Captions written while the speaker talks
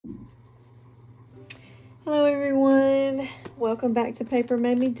Hello everyone, welcome back to Paper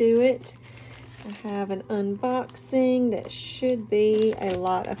Made Me Do It. I have an unboxing that should be a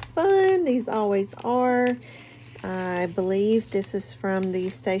lot of fun. These always are. I believe this is from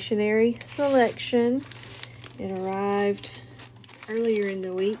the Stationery Selection. It arrived earlier in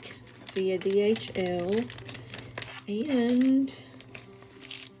the week via DHL. And,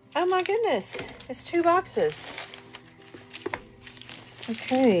 oh my goodness, it's 2 boxes.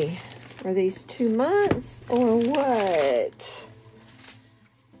 Okay. Are these 2 months or what? Let's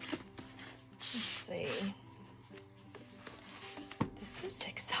see. This is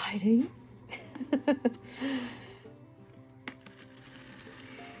exciting. I'm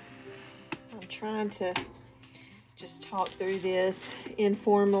trying to just talk through this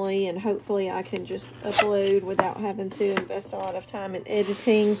informally, and hopefully I can just upload without having to invest a lot of time in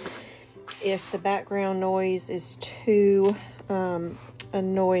editing. If the background noise is too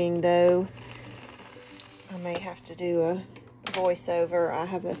annoying though, I may have to do a voiceover. I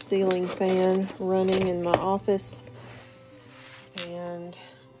have a ceiling fan running in my office, and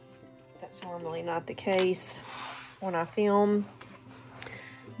that's normally not the case when I film.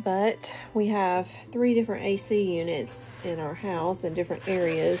 But we have 3 different AC units in our house in different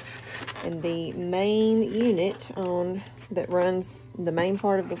areas, and the main unit that runs the main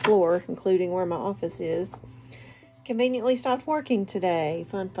part of the floor, including where my office is, conveniently stopped working today.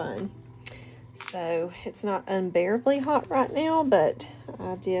 Fun. So it's not unbearably hot right now, but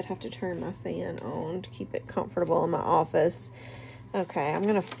I did have to turn my fan on to keep it comfortable in my office. Okay, I'm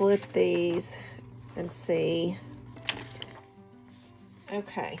gonna flip these and see.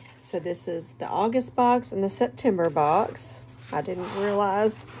 Okay, so this is the August box and the September box. I didn't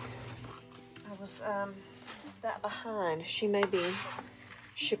realize I was that behind. She may be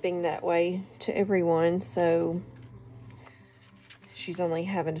shipping that way to everyone, so she's only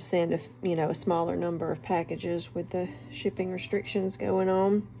having to send a smaller number of packages with the shipping restrictions going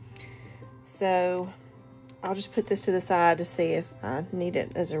on. So I'll just put this to the side to see if I need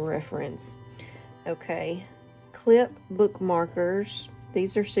it as a reference. Okay, clip bookmarkers.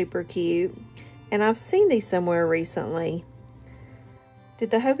 These are super cute, and I've seen these somewhere recently.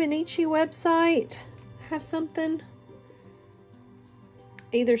 Did the Hobonichi website have something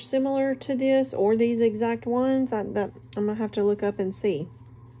either similar to this or these exact ones? I'm gonna have to look up and see,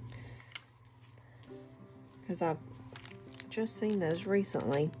 because I've just seen those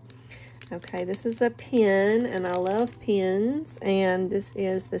recently. Okay, this is a pen, and I love pens, and this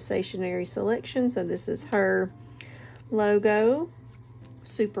is the Stationery Selection, so this is her logo.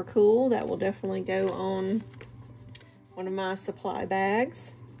 Super cool. That will definitely go on one of my supply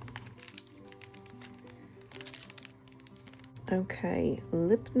bags. Okay,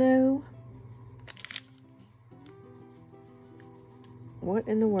 Lipno. What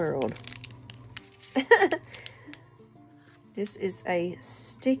in the world? This is a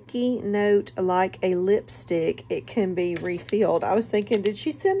sticky note like a lipstick. It can be refilled. I was thinking, did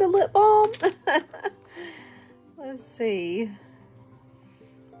she send a lip balm? Let's see.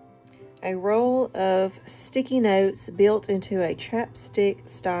 A roll of sticky notes built into a chapstick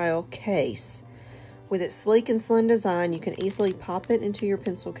style case. With its sleek and slim design, you can easily pop it into your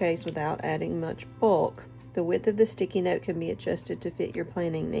pencil case without adding much bulk. The width of the sticky note can be adjusted to fit your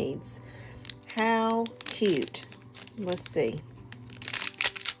planning needs. How cute. Let's see.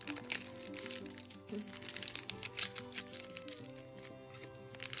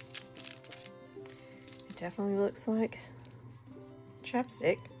 It definitely looks like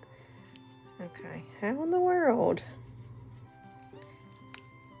chapstick. Okay, how in the world?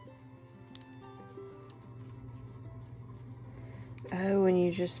 Oh, and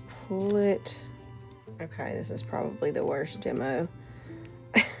you just pull it. Okay, this is probably the worst demo.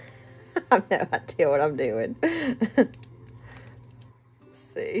 I have no idea what I'm doing. Let's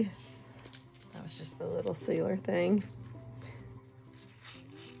see. That was just the little sealer thing.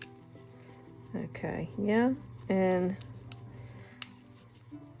 Okay, yeah, and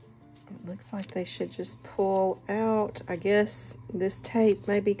it looks like they should just pull out. I guess this tape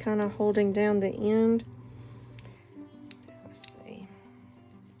may be kind of holding down the end. Let's see.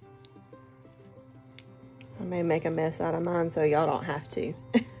 I may make a mess out of mine so y'all don't have to.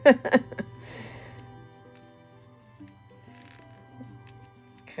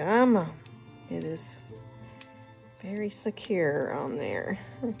 Come on. It is very secure on there.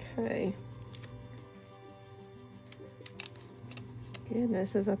 Okay.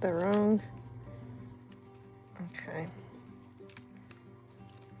 Goodness, is that the wrong? Okay.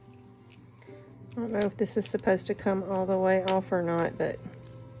 I don't know if this is supposed to come all the way off or not, but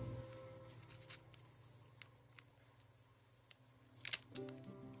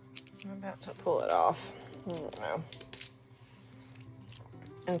I'm about to pull it off. I don't know.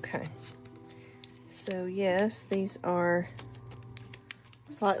 Okay. So yes, these are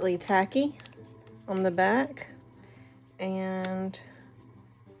slightly tacky on the back, and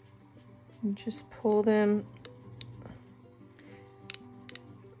you just pull them.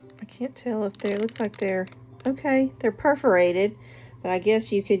 I can't tell if they're, looks like they're, okay, they're perforated, but I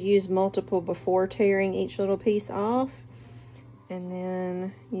guess you could use multiple before tearing each little piece off. And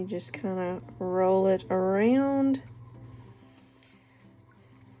then you just kind of roll it around.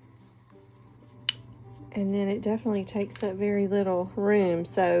 And then it definitely takes up very little room.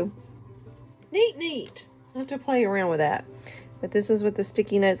 So neat. I have to play around with that. But this is what the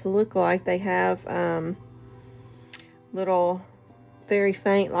sticky notes look like. They have little very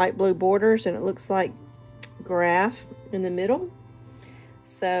faint light blue borders, and it looks like graph in the middle.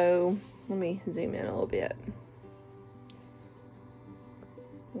 So let me zoom in a little bit.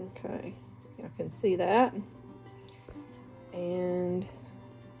 Okay, I can see that. And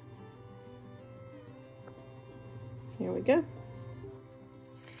here we go.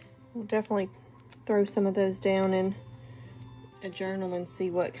 We'll definitely throw some of those down in a journal and see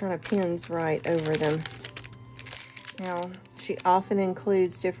what kind of pens write over them. Now, she often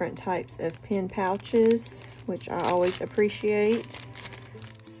includes different types of pen pouches, which I always appreciate.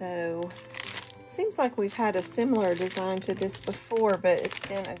 So, seems like we've had a similar design to this before, but it's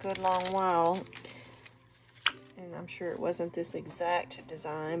been a good long while. And I'm sure it wasn't this exact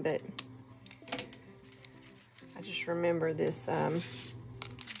design, but I just remember this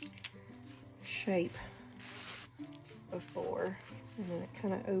shape before. And then it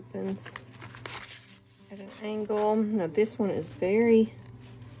kind of opens at an angle. Now this one is very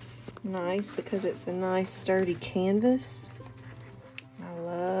nice because it's a nice sturdy canvas. I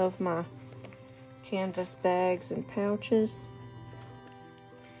love my canvas bags and pouches.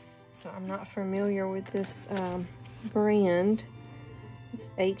 So I'm not familiar with this brand. It's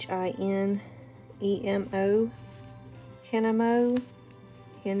H-I-N-E-M-O, Henemo.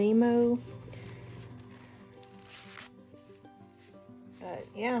 But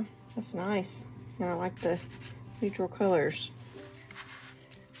yeah, that's nice. And I like the neutral colors.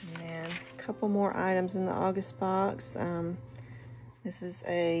 And then a couple more items in the August box. This is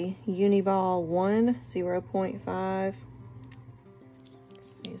a Uniball 1 0.5. Let's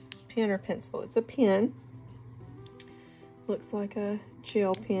see, is this pen or pencil? It's a pen. Looks like a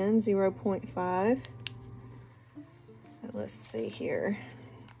gel pen, 0.5. So let's see here.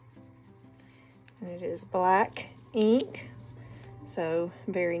 And it is black ink. So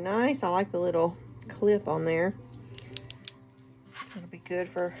very nice. I like the little clip on there. It'll be good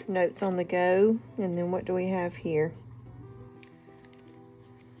for notes on the go. And then what do we have here?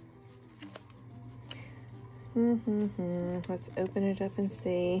 Let's open it up and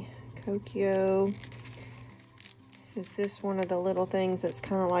see. Kokyo. Is this one of the little things that's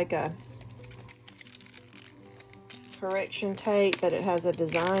kind of like a correction tape, but it has a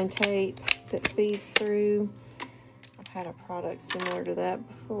design tape that feeds through? I've had a product similar to that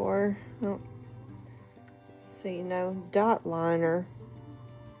before. Oh, see, no, dot liner.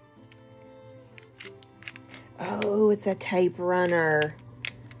 Oh, it's a tape runner.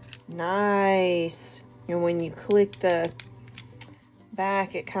 Nice. And when you click the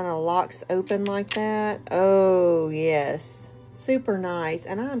back, it kind of locks open like that. Oh, yes. Super nice.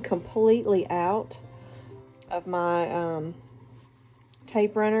 And I'm completely out of my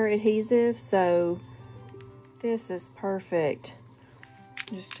tape runner adhesive, so this is perfect.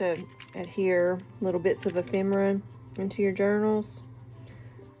 Just to adhere little bits of ephemera into your journals.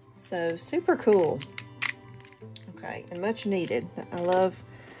 So super cool. Okay, and much needed. I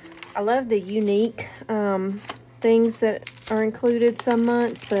love the unique things that are included some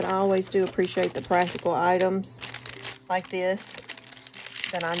months, but I always do appreciate the practical items like this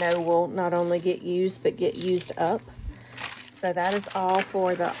that I know will not only get used, but get used up. So that is all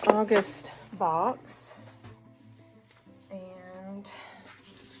for the August box. And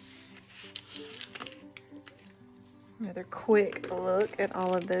another quick look at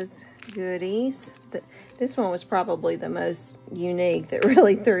all of those goodies. This one was probably the most unique that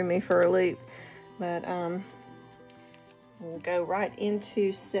really threw me for a loop. But we'll go right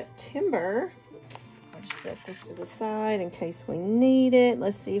into September. I'll just set this to the side in case we need it.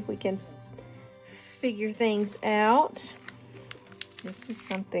 Let's see if we can figure things out. This is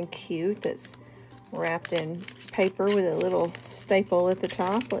something cute that's wrapped in paper with a little staple at the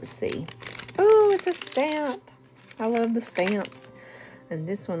top. Let's see. Oh, it's a stamp. I love the stamps. And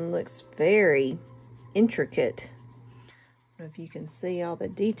this one looks very intricate. I don't know if you can see all the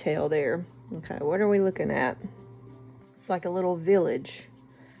detail there. Okay, what are we looking at? It's like a little village.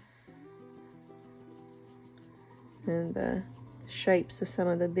 And the shapes of some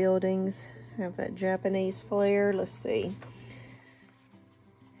of the buildings have that Japanese flair. Let's see.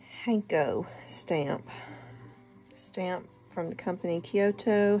 Hanko stamp. Stamp from the company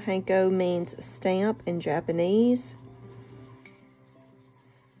Kyoto. Hanko means stamp in Japanese.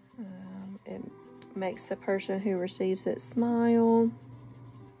 It makes the person who receives it smile.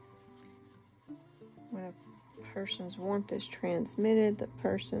 When a person's warmth is transmitted, the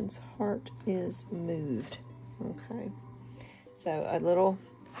person's heart is moved. Okay, so a little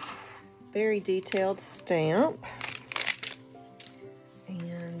very detailed stamp.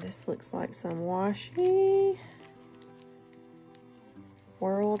 And this looks like some washi.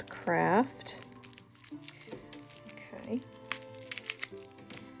 World Craft. Okay.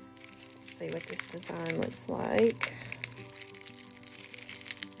 Let's see what this design looks like.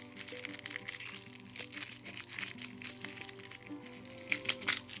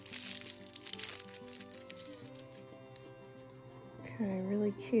 Okay,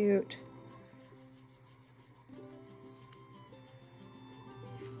 really cute.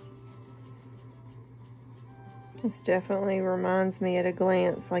 This definitely reminds me at a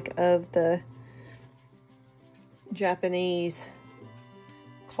glance like of the Japanese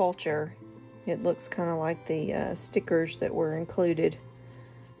culture. It looks kind of like the stickers that were included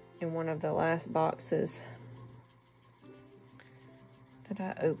in one of the last boxes that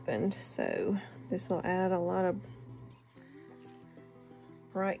I opened. So this will add a lot of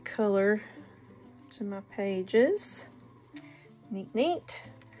bright color to my pages. Neat, neat.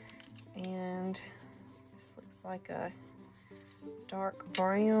 And this looks like a dark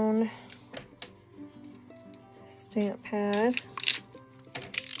brown stamp pad.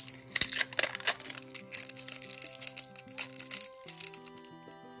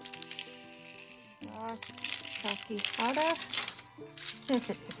 Shakihara. Let's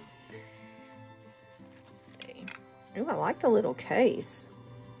see. Ooh, I like the little case.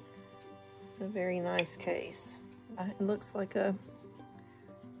 It's a very nice case. It looks like a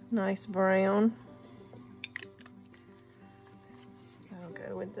nice brown. So that'll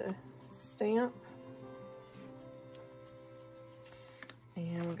go with the stamp.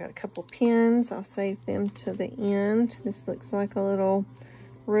 And we've got a couple pins. I'll save them to the end. This looks like a little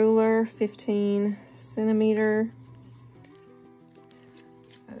ruler, 15 centimeter.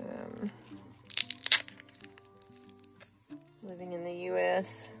 Living in the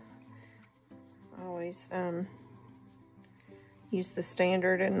US, I always use the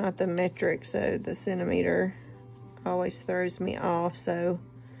standard and not the metric, so the centimeter always throws me off. So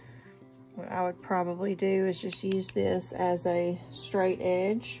what I would probably do is just use this as a straight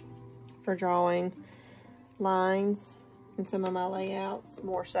edge for drawing lines in some of my layouts,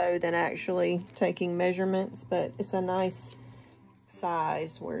 more so than actually taking measurements, but it's a nice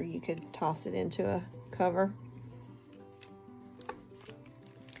size where you could toss it into a cover.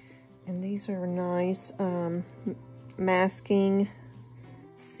 And these are nice masking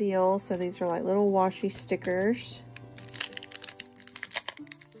seals. So these are like little washi stickers.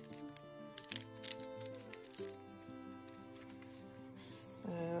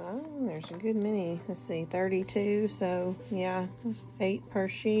 So there's a good many. Let's see, 32. So yeah, 8 per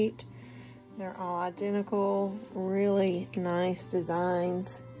sheet. They're all identical. Really nice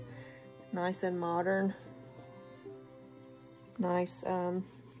designs. Nice and modern. Nice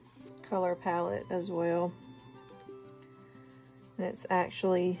color palette as well. And it's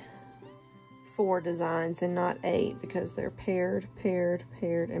actually 4 designs and not 8 because they're paired, paired,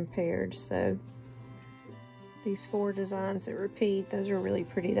 paired, and paired. So these 4 designs that repeat, those are really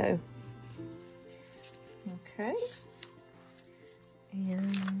pretty though. Okay.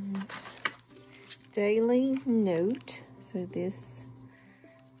 And daily note. So this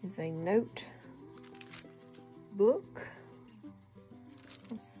is a note book.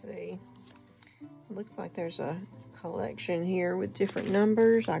 Let's see. It looks like there's a collection here with different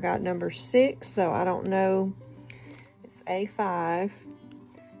numbers. I got number 6, so I don't know. It's A5.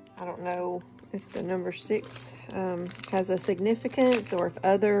 I don't know if the number 6 has a significance, or if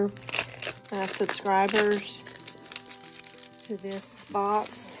other subscribers to this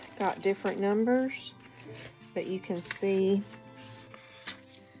box got different numbers. But you can see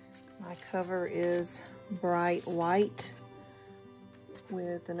my cover is bright white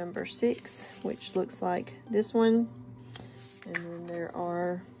with the number 6, which looks like this one. And then there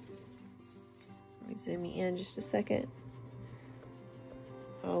are, let me zoom you in just a second,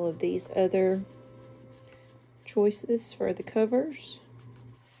 all of these other choices for the covers.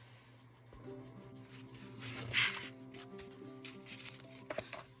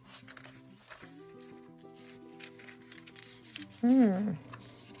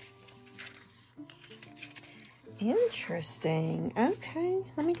 Interesting. Okay,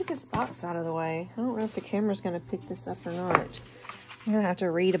 let me get this box out of the way. I don't know if the camera's going to pick this up or not. I'm going to have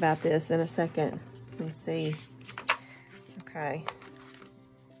to read about this in a second and see. Okay.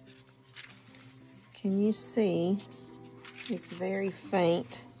 Can you see? It's very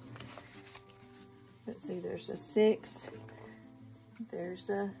faint. Let's see, there's a 6. There's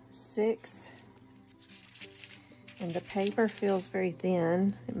a 6. And the paper feels very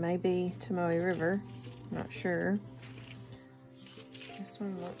thin. It may be Tomoe River. Not sure. This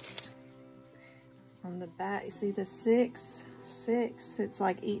one looks on the back. You see the 6? It's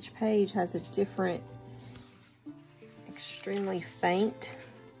like each page has a different, extremely faint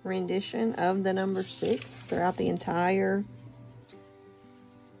rendition of the number 6 throughout the entire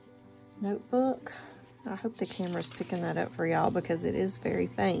notebook. I hope the camera's picking that up for y'all because it is very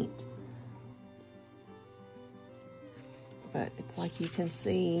faint. But it's like you can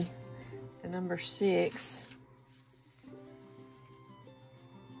see the number 6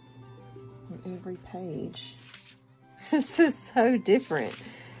 on every page. This is so different.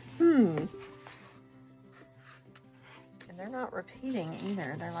 And they're not repeating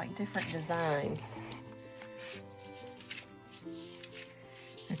either. They're like different designs.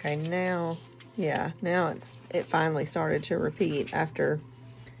 Okay, now, yeah, now it finally started to repeat after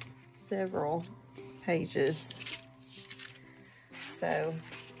several pages. So,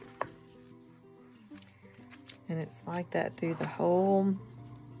 and it's like that through the whole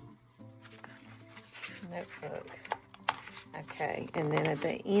notebook. Okay, and then at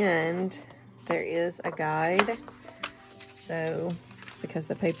the end, there is a guide. So, because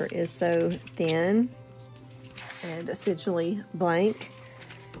the paper is so thin and essentially blank,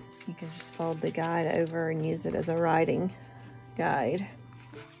 you can just fold the guide over and use it as a writing guide.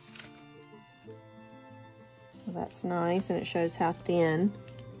 So that's nice, and it shows how thin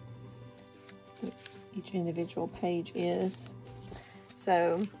each individual page is.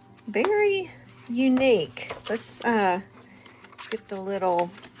 So, very unique. Let's get the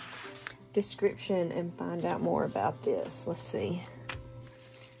little description and find out more about this. Let's see.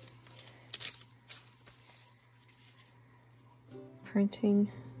 Printing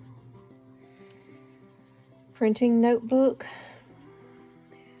notebook,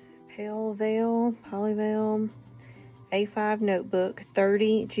 Pale Veil, Polyveil, A5 notebook,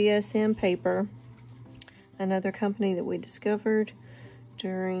 30 GSM paper. Another company that we discovered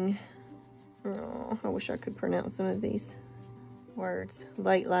during, oh, I wish I could pronounce some of these words,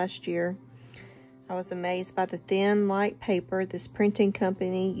 late last year. I was amazed by the thin, light paper. This printing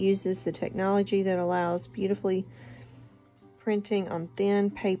company uses the technology that allows beautifully printing on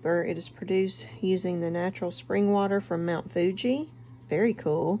thin paper. It is produced using the natural spring water from Mount Fuji. Very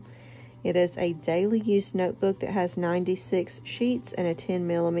cool. It is a daily use notebook that has 96 sheets and a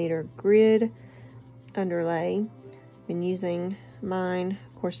 10mm grid underlay. Been using mine.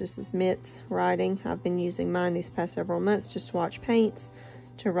 Of course, this is Mitt's writing. I've been using mine these past several months to swatch paints,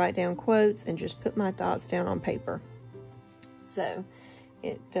 to write down quotes, and just put my thoughts down on paper. So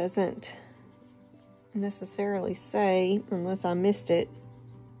it doesn't necessarily say, unless I missed it,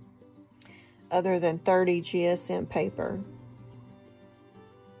 other than 30 GSM paper.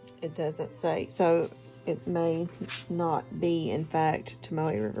 It doesn't say. So it may not be, in fact,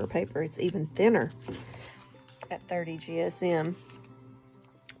 Tomoe River paper. It's even thinner at 30 GSM.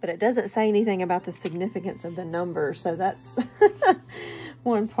 But it doesn't say anything about the significance of the number. So that's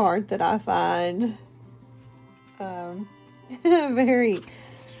one part that I find very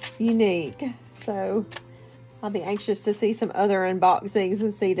unique. So I'll be anxious to see some other unboxings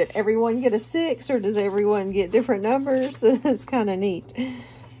and see, did everyone get a 6 or does everyone get different numbers? It's kind of neat.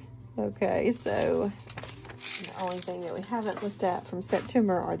 Okay, so the only thing that we haven't looked at from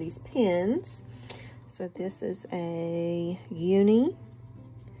September are these pens. So this is a Uni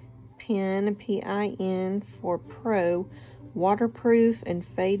pen, P-I-N for Pro, waterproof and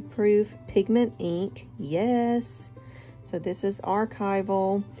fade-proof pigment ink. Yes. So this is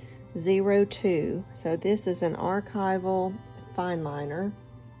Archival 02. So this is an archival fine liner.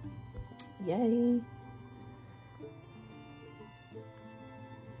 Yay.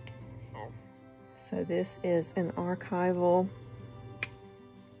 So this is an archival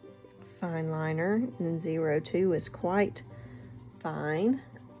fine liner, and 02 is quite fine.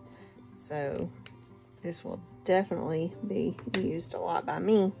 So this will definitely be used a lot by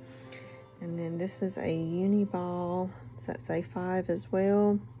me. And then this is a Uniball. Does that say 5 as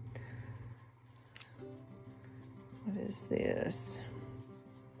well? What is this?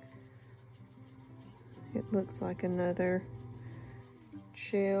 It looks like another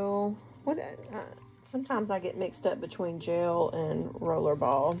gel. Sometimes I get mixed up between gel and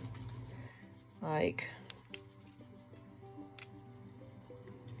rollerball. Like,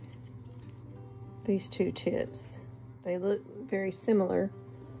 these two tips. They look very similar,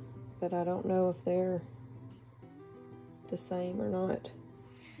 but I don't know if they're the same or not.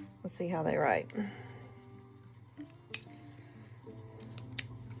 Let's see how they write.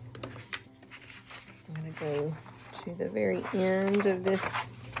 I'm gonna go to the very end of this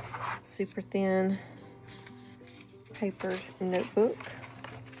super thin paper notebook.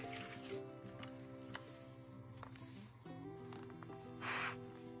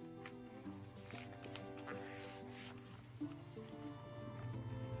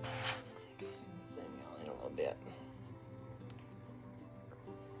 Zoom y'all in a little bit.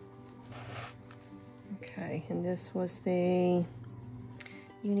 Okay, and this was the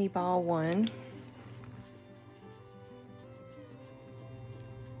Uniball one.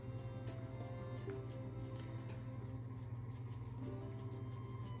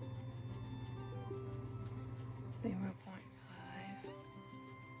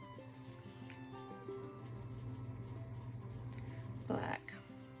 Black.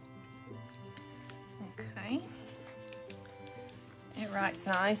 Okay. It writes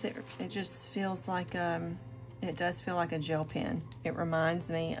nice. It just feels like it does feel like a gel pen. It reminds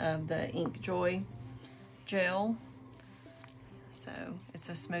me of the Ink Joy gel. So it's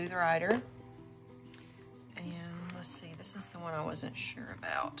a smooth writer. And let's see, this is the one I wasn't sure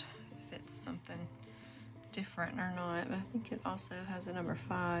about, if it's something different or not, but I think it also has a number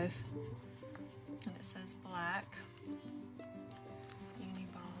 5 and it says black.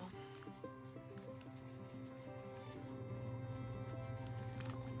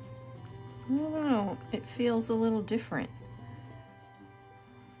 I don't know, it feels a little different.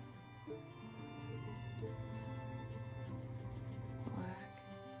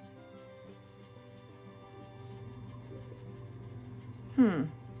 Black.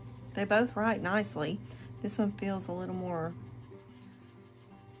 They both write nicely. This one feels a little more,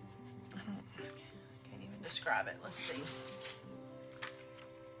 I can't even describe it. Let's see.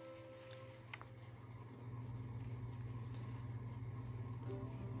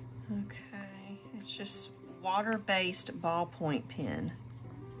 Okay, it's just water-based ballpoint pen.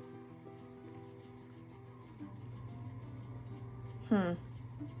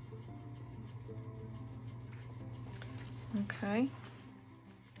 Okay,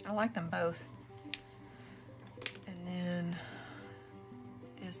 I like them both. And then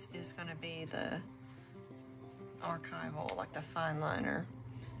this is going to be the archival, like the fine liner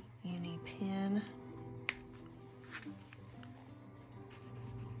uni pen.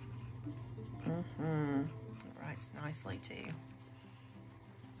 It writes nicely too.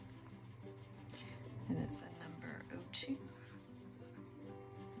 And it's a number 02.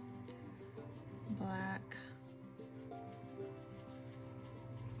 Black.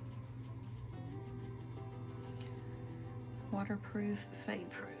 Waterproof, fade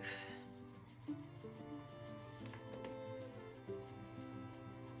proof.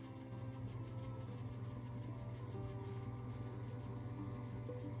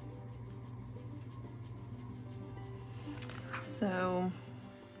 So,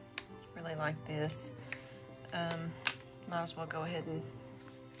 really like this. Might as well go ahead and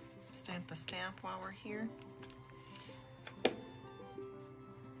stamp the stamp while we're here.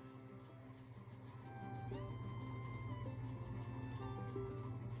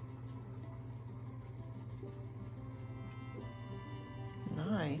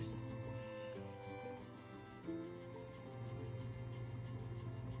 Nice.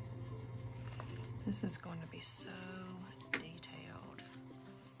 This is going to be so detailed.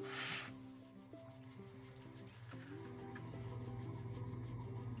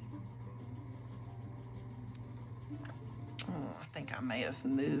 Oh, I think I may have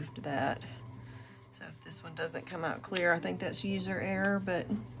moved that. So if this one doesn't come out clear, I think that's user error, but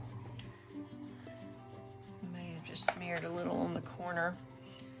I may have just smeared a little on the corner.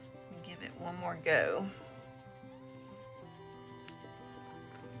 And give it one more go.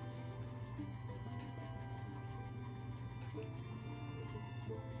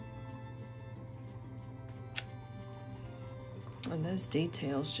 And those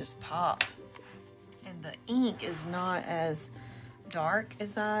details just pop. And the ink is not as dark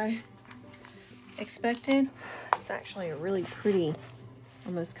as I expected. It's actually a really pretty,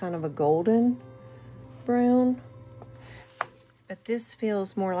 almost kind of a golden brown. But this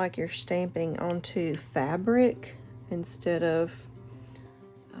feels more like you're stamping onto fabric instead of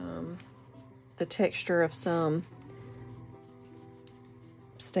the texture of some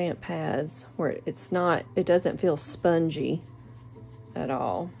stamp pads where it's not, it doesn't feel spongy at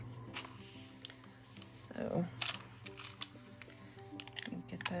all. So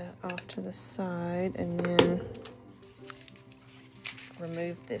get that off to the side and then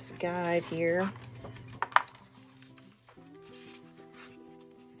remove this guide here.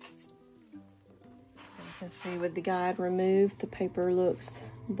 see, with the guide removed, the paper looks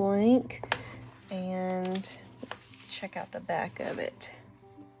blank. And let's check out the back of it.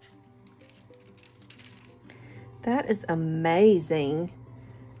 That is amazing.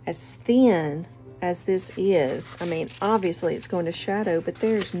 As thin as this is, I mean, obviously it's going to shadow, but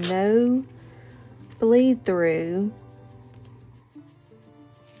there's no bleed through.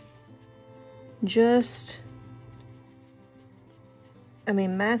 Just, I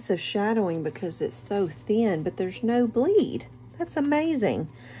mean, massive shadowing because it's so thin, but there's no bleed. That's amazing.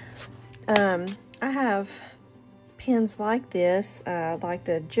 I have pens like this, like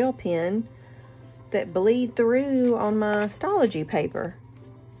the gel pen, that bleed through on my Stalogy paper.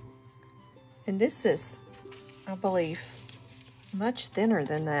 And this is, I believe, much thinner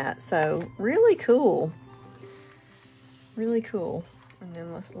than that. So really cool. Really cool. And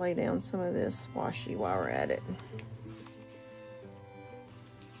then let's lay down some of this washi while we're at it.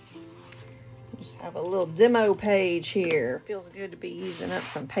 Just have a little demo page here. Feels good to be using up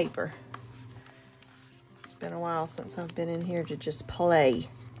some paper. It's been a while since I've been in here to just play.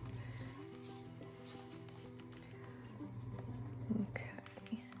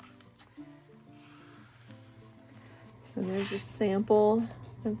 Okay. So there's a sample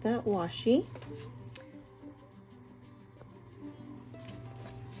of that washi.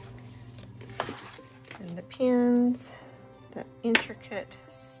 And the pins, that intricate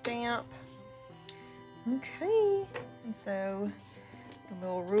stamp. Okay, and so the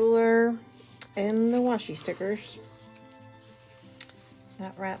little ruler and the washi stickers.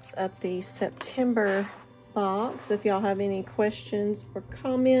 That wraps up the September box. If y'all have any questions or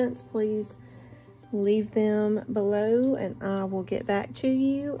comments, please leave them below and I will get back to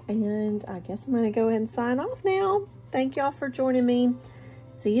you. And I guess I'm going to go ahead and sign off now. Thank y'all for joining me.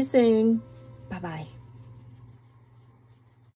 See you soon. Bye-bye.